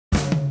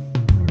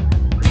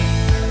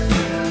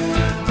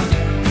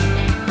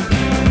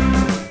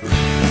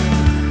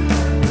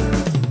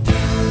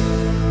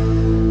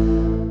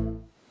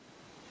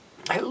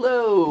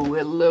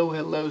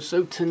Hello.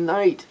 So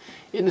tonight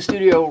in the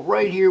studio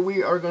right here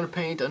we are going to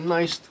paint a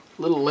nice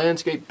little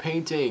landscape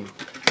painting.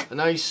 A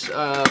nice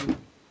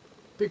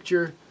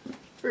picture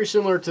very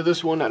similar to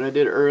this one that I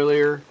did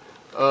earlier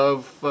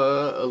of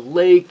a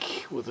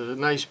lake with a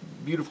nice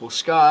beautiful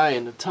sky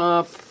in the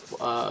top,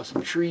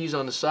 some trees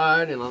on the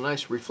side, and a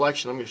nice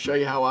reflection. I'm going to show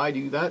you how I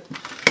do that.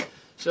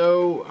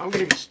 So I'm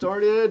going to get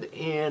started,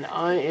 and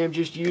I am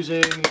just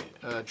using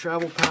a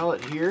travel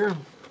palette here.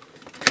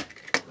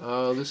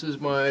 This is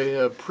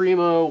my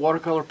Prima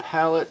watercolor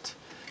palette,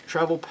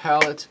 travel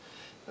palette,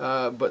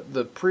 but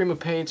the Prima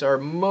paints are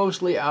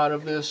mostly out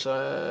of this.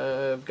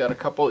 I've got a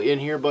couple in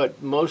here, but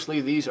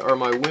mostly these are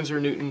my Winsor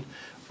Newton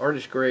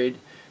artist grade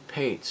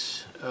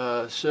paints.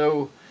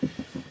 So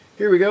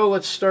here we go.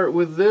 Let's start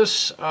with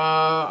this.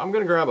 I'm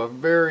going to grab a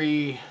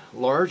very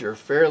large, or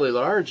fairly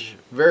large,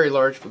 very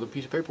large for the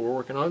piece of paper we're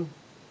working on,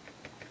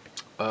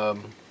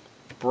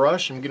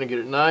 brush. I'm going to get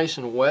it nice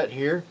and wet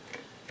here.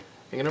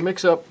 I'm going to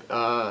mix up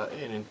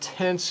an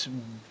intense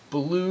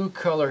blue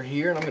color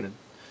here, and I'm going to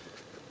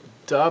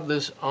dab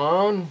this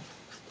on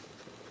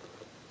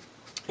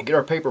and get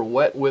our paper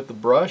wet with the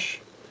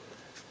brush.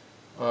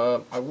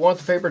 I want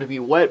the paper to be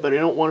wet, but I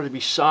don't want it to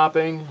be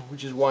sopping,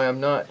 which is why I'm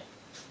not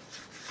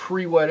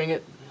pre-wetting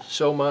it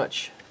so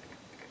much.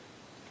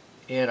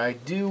 And I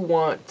do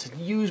want to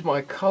use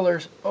my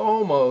colors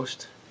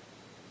almost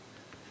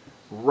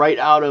right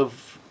out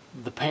of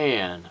the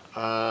pan.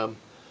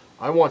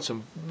 I want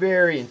some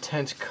very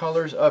intense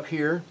colors up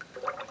here,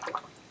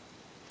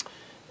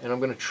 and I'm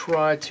going to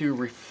try to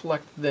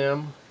reflect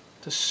them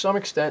to some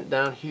extent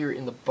down here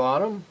in the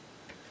bottom.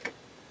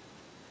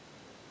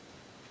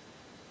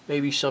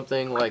 Maybe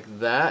something like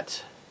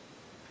that.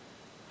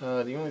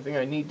 The only thing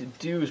I need to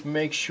do is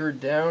make sure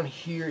down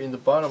here in the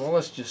bottom, well,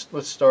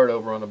 let's start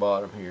over on the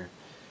bottom here.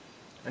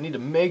 I need to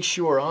make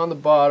sure on the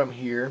bottom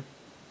here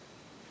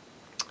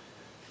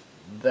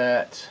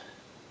that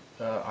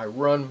I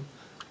run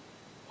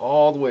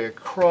all the way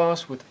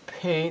across with the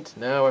paint.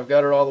 Now I've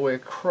got it all the way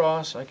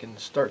across, I can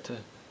start to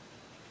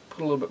put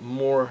a little bit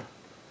more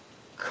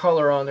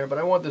color on there, but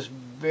I want this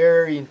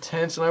very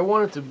intense, and I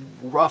want it to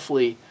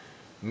roughly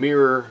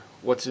mirror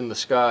what's in the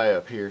sky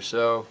up here.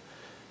 So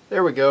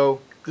there we go.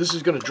 This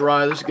is going to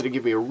dry. This is going to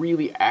give me a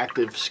really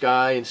active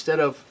sky instead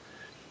of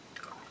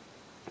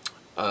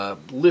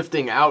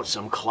lifting out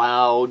some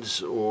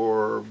clouds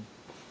or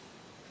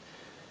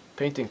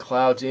painting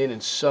clouds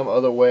in some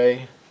other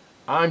way.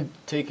 I'm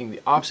taking the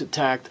opposite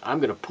tact. I'm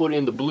going to put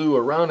in the blue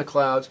around the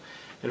clouds,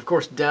 and of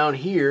course down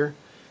here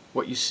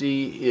what you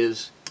see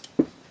is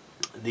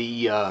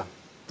the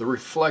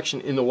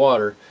reflection in the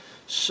water.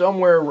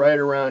 Somewhere right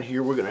around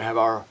here we're going to have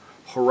our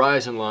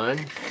horizon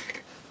line,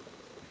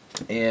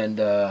 and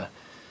now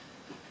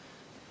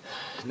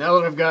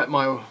that I've got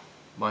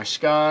my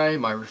sky,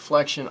 my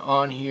reflection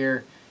on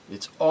here,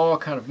 it's all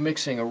kind of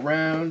mixing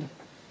around.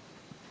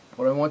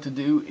 What I want to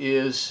do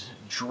is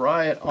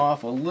dry it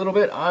off a little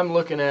bit. I'm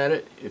looking at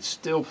it. It's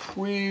still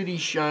pretty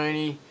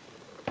shiny,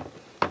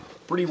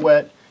 pretty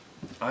wet.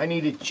 I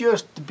need it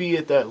just to be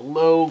at that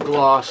low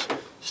gloss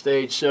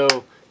stage.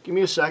 So give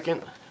me a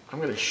second. I'm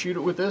going to shoot it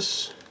with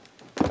this.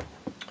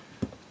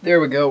 There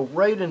we go,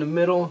 right in the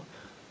middle.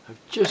 I've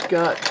just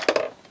got,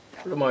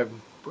 where did my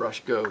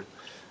brush go?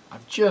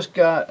 I've just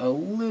got a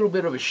little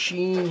bit of a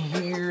sheen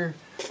here.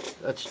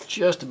 That's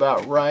just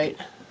about right.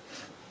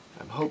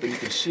 I'm hoping you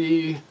can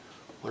see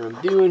what I'm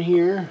doing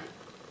here.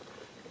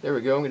 There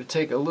we go. I'm going to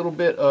take a little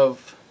bit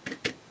of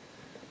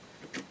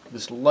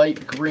this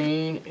light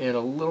green and a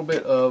little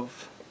bit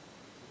of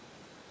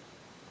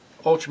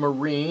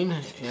ultramarine,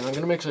 and I'm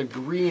going to mix a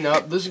green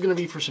up. This is going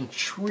to be for some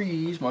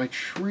trees, my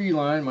tree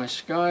line, my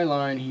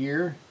skyline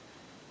here,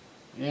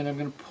 and I'm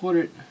going to put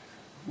it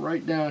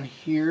right down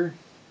here.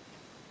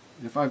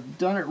 If I've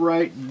done it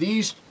right,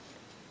 these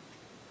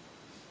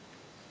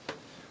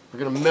are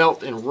going to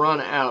melt and run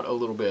out a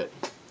little bit.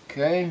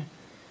 Okay,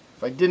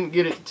 if I didn't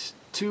get it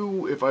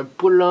too, if I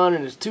put it on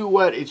and it's too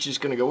wet, it's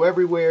just going to go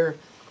everywhere.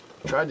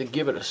 Tried to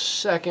give it a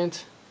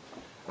second.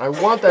 I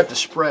want that to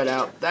spread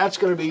out. That's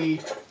going to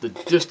be the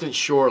distant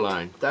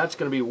shoreline. That's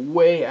going to be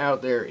way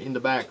out there in the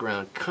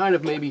background, kind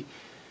of maybe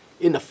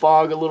in the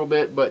fog a little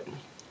bit, but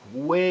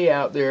way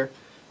out there.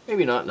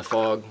 Maybe not in the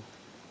fog,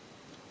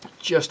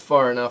 just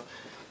far enough.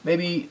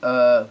 Maybe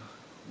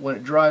when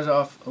it dries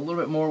off a little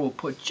bit more, we'll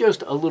put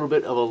just a little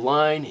bit of a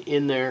line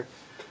in there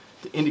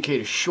to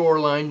indicate a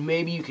shoreline.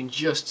 Maybe you can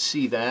just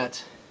see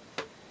that.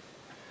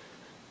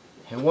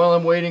 And while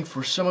I'm waiting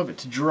for some of it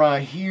to dry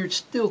here, it's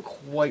still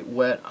quite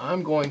wet,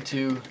 I'm going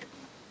to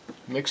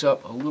mix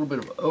up a little bit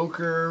of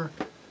ochre,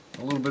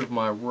 a little bit of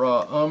my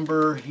raw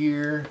umber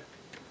here,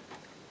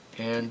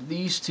 and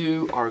these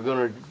two are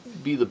going to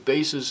be the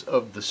basis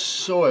of the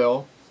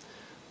soil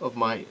of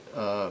my,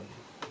 I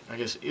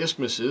guess,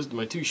 isthmuses,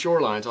 my two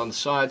shorelines on the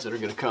sides that are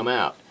going to come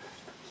out.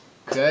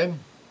 Okay,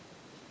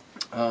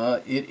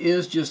 it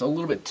is just a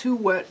little bit too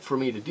wet for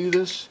me to do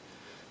this,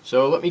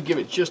 so let me give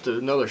it just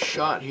another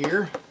shot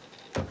here.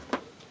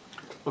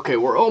 Okay,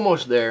 we're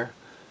almost there.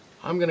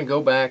 I'm going to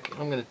go back.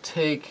 I'm going to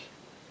take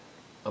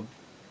a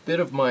bit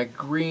of my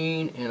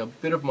green and a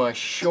bit of my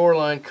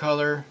shoreline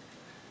color.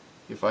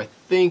 If I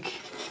think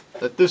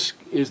that this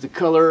is the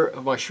color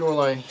of my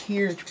shoreline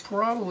here, it's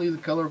probably the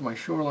color of my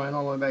shoreline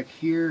all the way back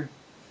here.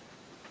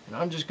 And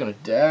I'm just going to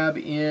dab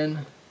in.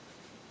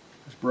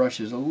 This brush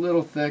is a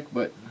little thick,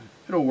 but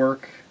it'll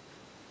work.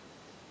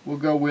 We'll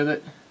go with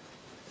it.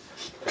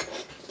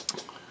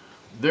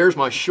 There's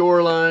my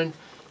shoreline.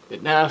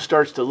 It now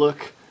starts to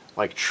look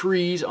like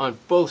trees on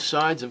both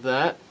sides of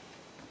that.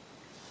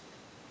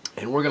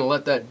 And we're going to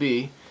let that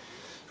be.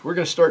 We're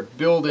going to start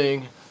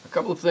building a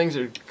couple of things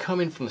that are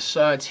coming from the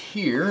sides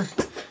here.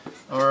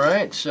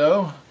 Alright,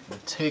 so I'm going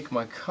to take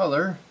my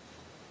color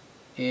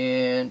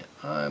and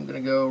I'm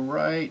going to go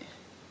right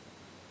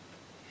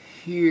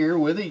here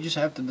with it. You just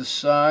have to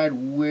decide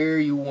where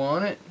you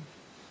want it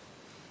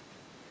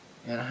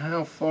and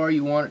how far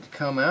you want it to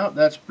come out.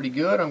 That's pretty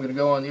good. I'm going to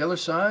go on the other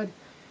side.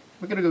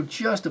 We're going to go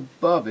just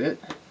above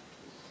it,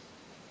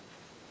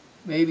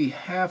 maybe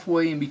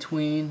halfway in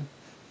between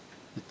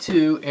the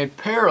two, and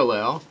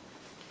parallel.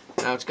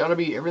 Now it's got to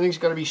be, everything's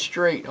got to be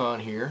straight on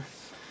here.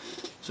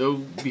 So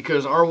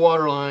because our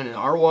water line and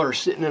our water's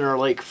sitting in our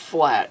lake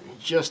flat,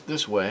 just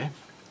this way.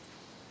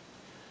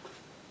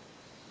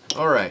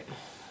 Alright,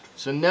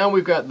 so now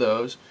we've got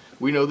those.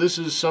 We know this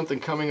is something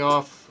coming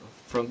off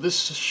from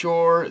this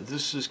shore,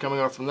 this is coming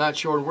off from that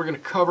shore, and we're going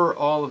to cover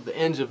all of the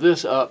ends of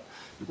this up.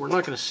 We're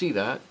not going to see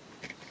that.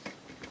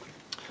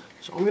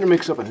 So I'm going to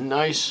mix up a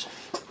nice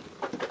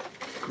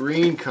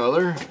green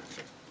color.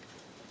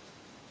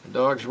 The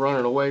dog's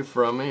running away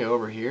from me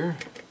over here.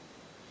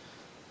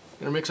 I'm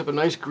going to mix up a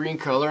nice green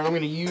color, and I'm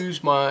going to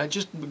use my,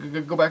 just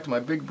go back to my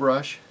big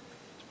brush,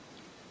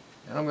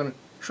 and I'm going to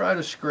try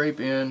to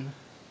scrape in,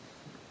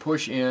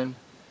 push in,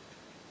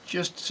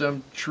 just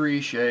some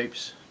tree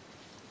shapes.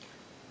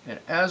 And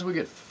as we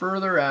get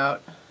further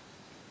out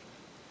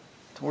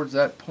towards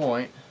that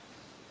point,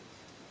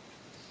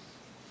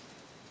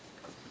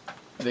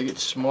 they get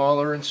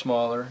smaller and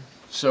smaller.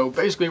 So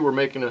basically we're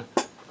making a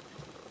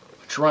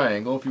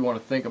triangle, if you want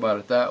to think about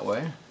it that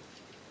way.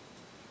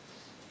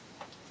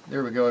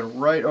 There we go,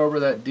 and right over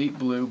that deep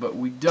blue, but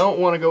we don't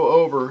want to go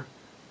over,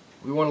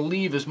 we want to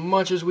leave as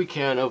much as we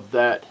can of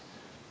that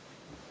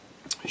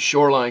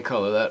shoreline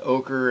color, that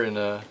ochre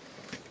and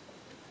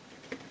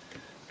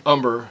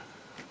umber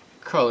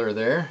color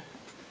there.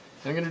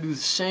 I'm going to do the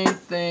same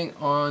thing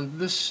on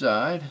this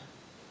side.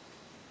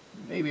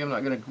 Maybe I'm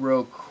not going to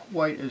grow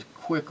quite as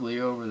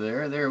quickly over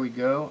there. There we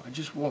go. I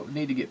just won't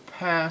need to get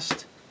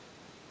past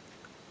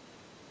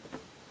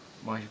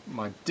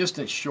my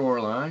distant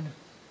shoreline.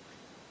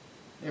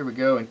 There we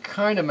go, and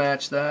kind of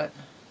match that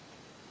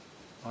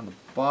on the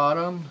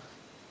bottom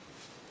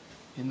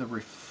in the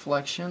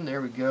reflection.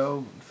 There we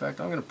go. In fact,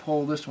 I'm going to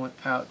pull this one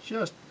out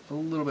just a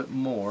little bit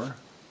more.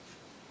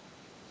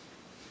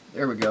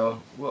 There we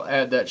go. We'll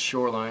add that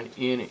shoreline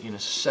in a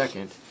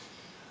second.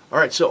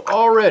 Alright, so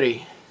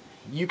already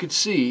you can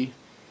see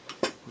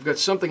we've got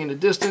something in the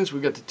distance,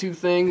 we've got the two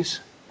things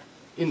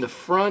in the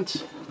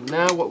front.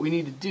 Now what we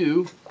need to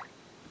do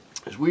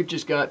is we've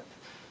just got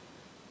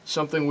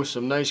something with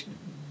some nice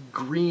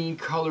green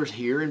colors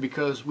here, and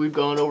because we've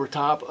gone over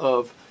top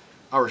of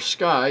our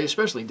sky,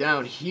 especially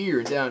down here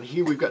and down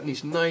here, we've got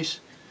these nice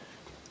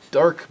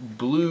dark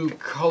blue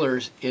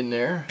colors in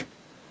there.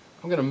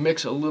 I'm going to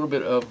mix a little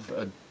bit of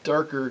a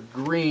darker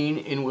green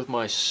in with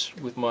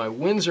my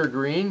Windsor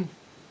green,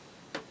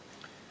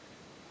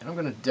 and I'm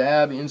going to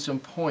dab in some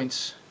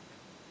points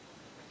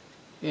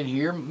in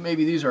here.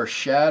 Maybe these are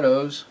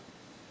shadows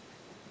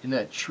in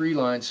that tree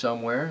line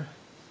somewhere.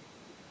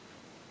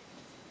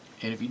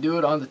 And if you do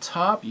it on the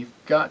top, you've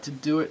got to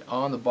do it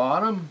on the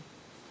bottom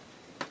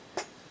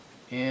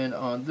and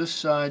on this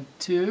side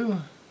too,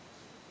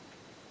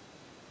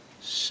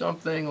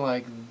 something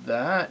like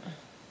that.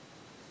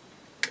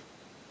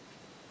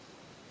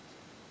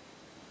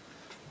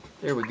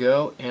 There we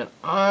go, and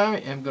I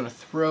am going to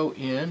throw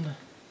in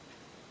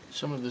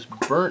some of this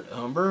burnt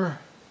umber.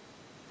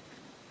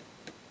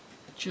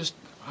 Just,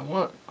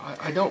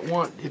 I don't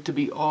want it to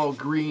be all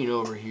green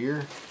over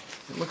here.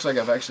 It looks like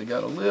I've actually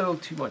got a little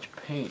too much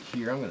paint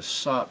here. I'm going to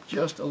sop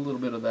just a little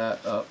bit of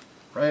that up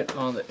right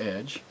on the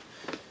edge.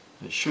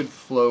 And it should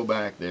flow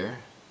back there.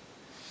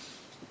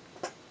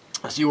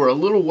 I see we're a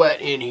little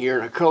wet in here,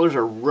 and our colors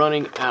are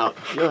running out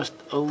just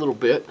a little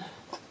bit.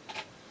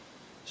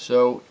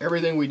 So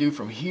everything we do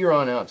from here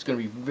on out is going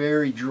to be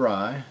very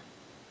dry.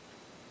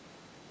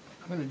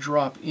 I'm going to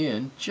drop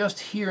in just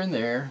here and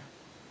there,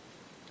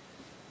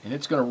 and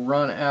it's going to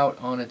run out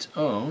on its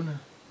own.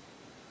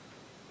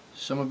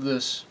 Some of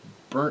this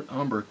burnt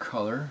umber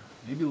color,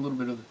 maybe a little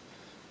bit of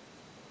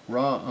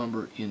raw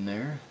umber in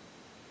there.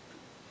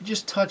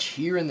 Just touch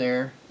here and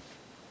there.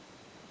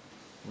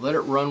 Let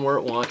it run where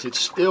it wants. It's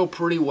still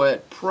pretty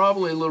wet,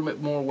 probably a little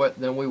bit more wet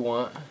than we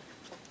want.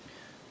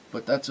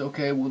 But that's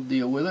okay, we'll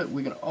deal with it.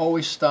 We can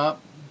always stop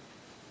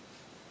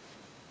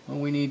when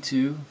we need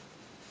to.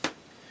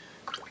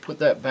 Put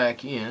that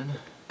back in.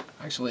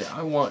 Actually,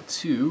 I want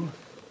to,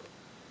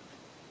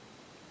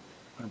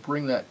 I'm going to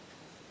bring that,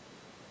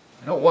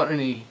 I don't want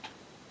any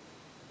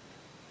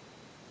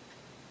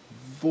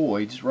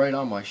voids right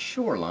on my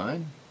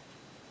shoreline.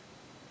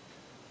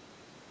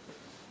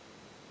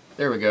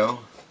 There we go.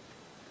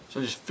 So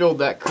I just filled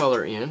that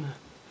color in.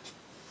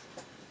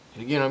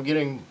 And again, I'm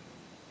getting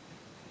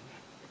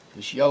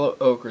this yellow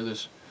ochre,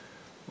 this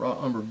raw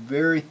umber,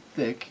 very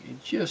thick,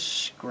 and just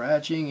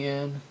scratching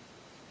in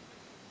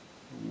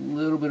a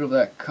little bit of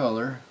that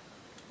color.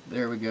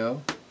 There we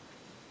go.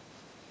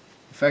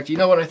 In fact, you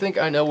know what? I think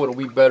I know what'll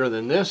be better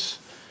than this.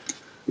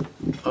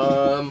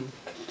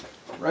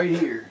 Right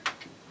here.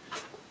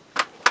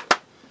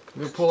 I'm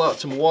going to pull out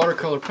some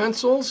watercolor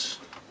pencils.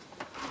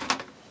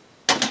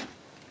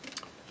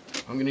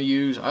 I'm going to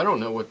use, I don't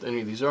know what any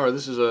of these are.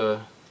 This is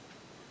a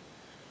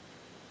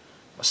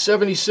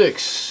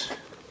 76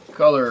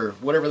 color,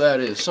 whatever that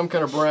is, some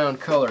kind of brown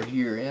color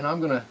here. And I'm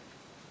going to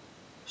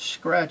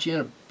scratch in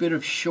a bit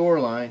of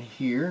shoreline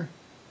here,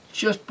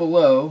 just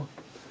below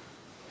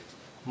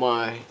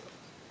my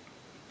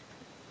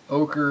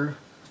ochre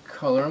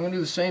color. I'm going to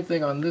do the same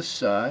thing on this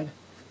side,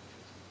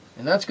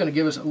 and that's going to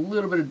give us a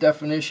little bit of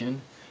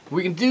definition.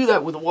 We can do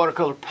that with a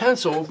watercolor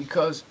pencil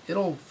because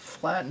it'll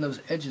flatten those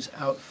edges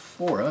out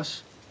for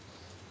us.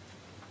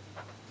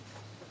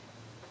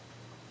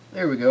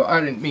 There we go.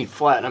 I didn't mean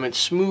flatten, I meant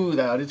smooth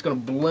out. It's going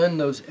to blend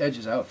those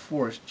edges out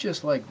for us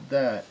just like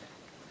that.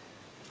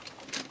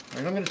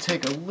 And I'm going to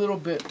take a little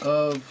bit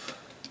of,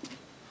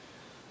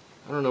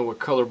 I don't know what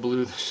color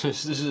blue this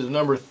is. This is a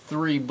number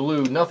 3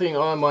 blue. Nothing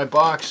on my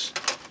box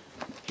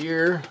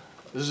here.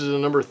 This is a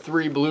number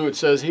 3 blue. It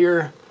says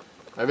here.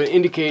 I have an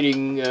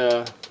indication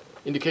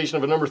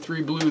of a number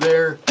 3 blue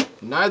there.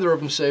 Neither of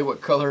them say what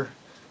color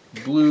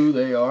blue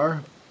they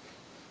are.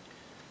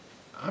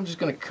 I'm just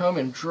going to come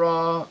and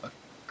draw a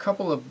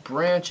couple of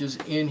branches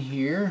in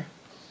here.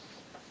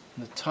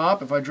 In the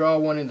top, if I draw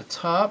one in the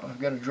top, I've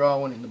got to draw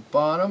one in the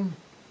bottom.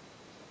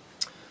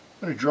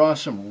 I'm going to draw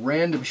some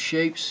random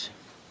shapes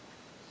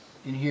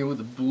in here with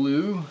the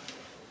blue.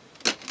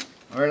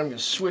 Alright, I'm going to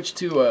switch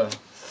to a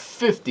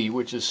 50,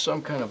 which is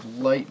some kind of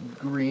light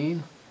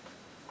green.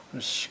 I'm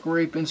going to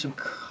scrape in some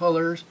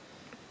colors.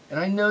 And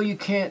I know you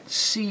can't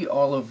see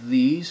all of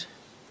these,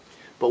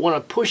 but when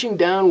I'm pushing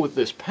down with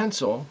this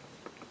pencil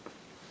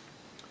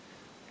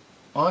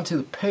onto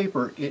the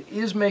paper, it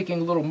is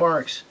making little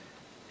marks,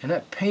 and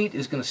that paint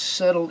is going to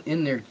settle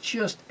in there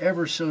just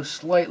ever so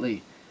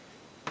slightly.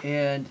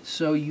 And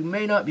so you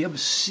may not be able to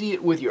see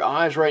it with your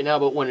eyes right now,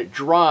 but when it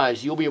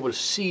dries, you'll be able to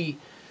see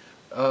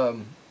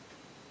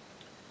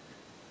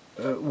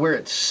where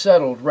it's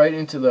settled right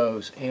into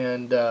those,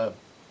 and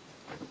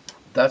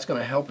that's going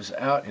to help us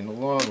out in the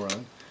long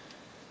run.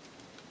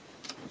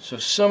 So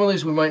some of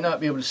these we might not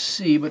be able to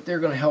see, but they're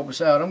going to help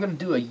us out. I'm going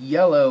to do a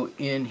yellow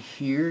in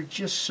here,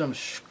 just some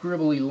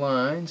scribbly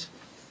lines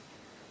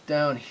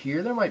down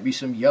here. There might be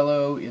some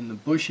yellow in the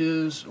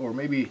bushes, or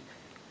maybe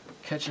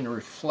catching a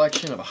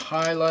reflection of a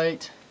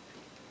highlight.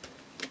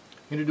 I'm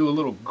going to do a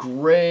little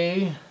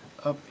gray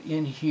up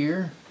in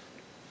here.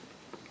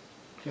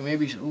 Okay,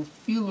 maybe a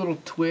few little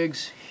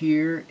twigs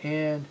here,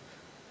 and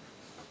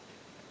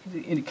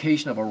the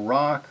indication of a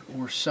rock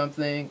or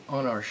something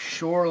on our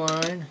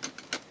shoreline.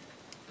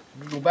 I'm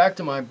going to go back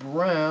to my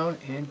brown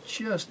and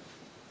just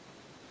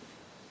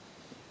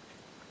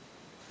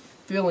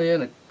fill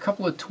in a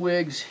couple of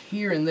twigs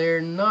here and there,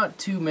 not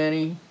too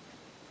many. You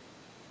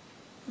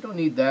don't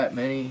need that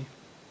many.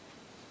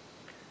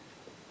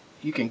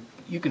 You can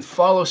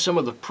follow some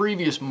of the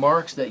previous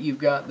marks that you've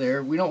got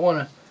there. We don't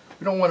want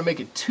to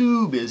make it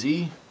too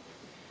busy.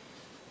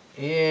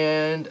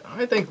 And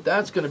I think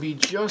that's going to be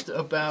just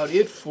about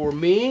it for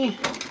me.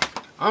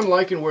 I'm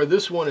liking where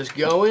this one is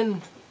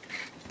going.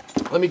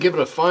 Let me give it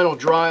a final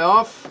dry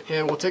off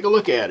and we'll take a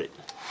look at it.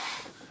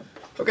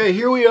 Okay,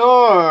 here we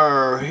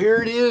are.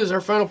 Here it is,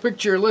 our final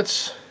picture.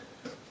 Let's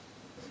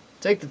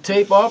take the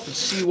tape off and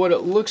see what it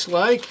looks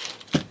like.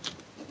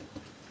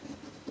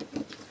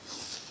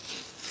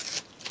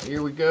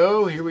 Here we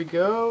go, here we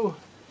go.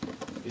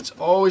 It's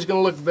always going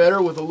to look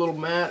better with a little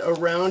mat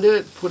around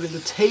it. Putting the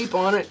tape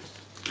on it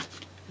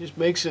just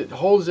makes it,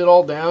 holds it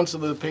all down so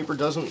the paper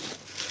doesn't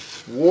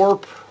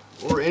warp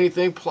or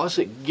anything. Plus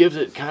it gives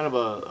it kind of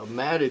a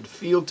matted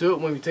feel to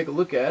it when we take a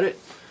look at it.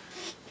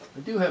 I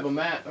do have a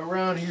mat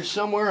around here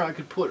somewhere I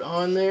could put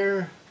on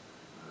there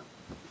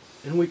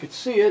and we could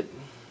see it.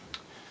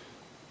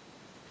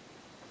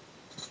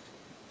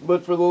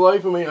 But for the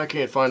life of me, I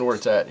can't find where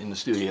it's at in the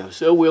studio.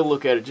 So we'll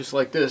look at it just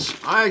like this.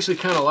 I actually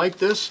kind of like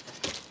this.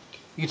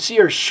 You can see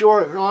our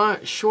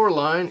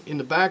shoreline in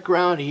the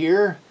background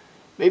here.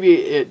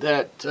 Maybe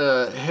that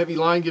heavy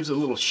line gives a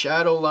little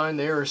shadow line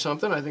there or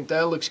something. I think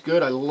that looks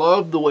good. I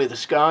love the way the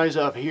sky's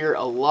up here.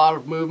 A lot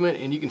of movement,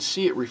 and you can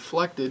see it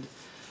reflected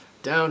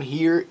down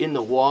here in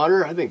the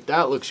water. I think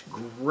that looks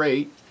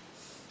great.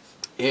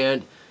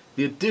 And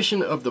the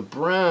addition of the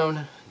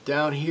brown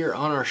down here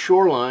on our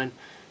shoreline,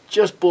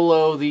 just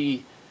below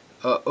the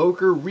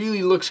ochre,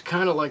 really looks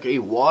kind of like a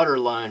water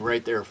line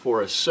right there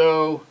for us.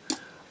 So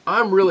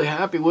I'm really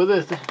happy with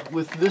it.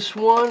 With this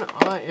one,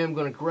 I am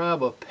going to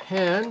grab a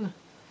pen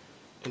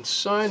and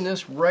sign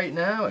this right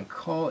now and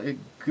call it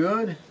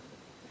good.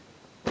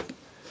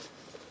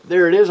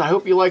 there it is. I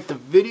hope you liked the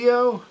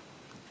video.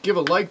 Give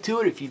a like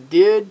to it if you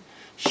did.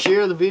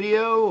 Share the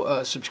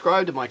video.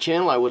 Subscribe to my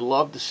channel. I would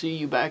love to see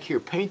you back here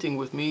painting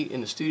with me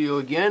in the studio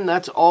again.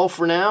 That's all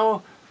for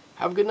now.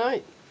 Have a good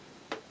night.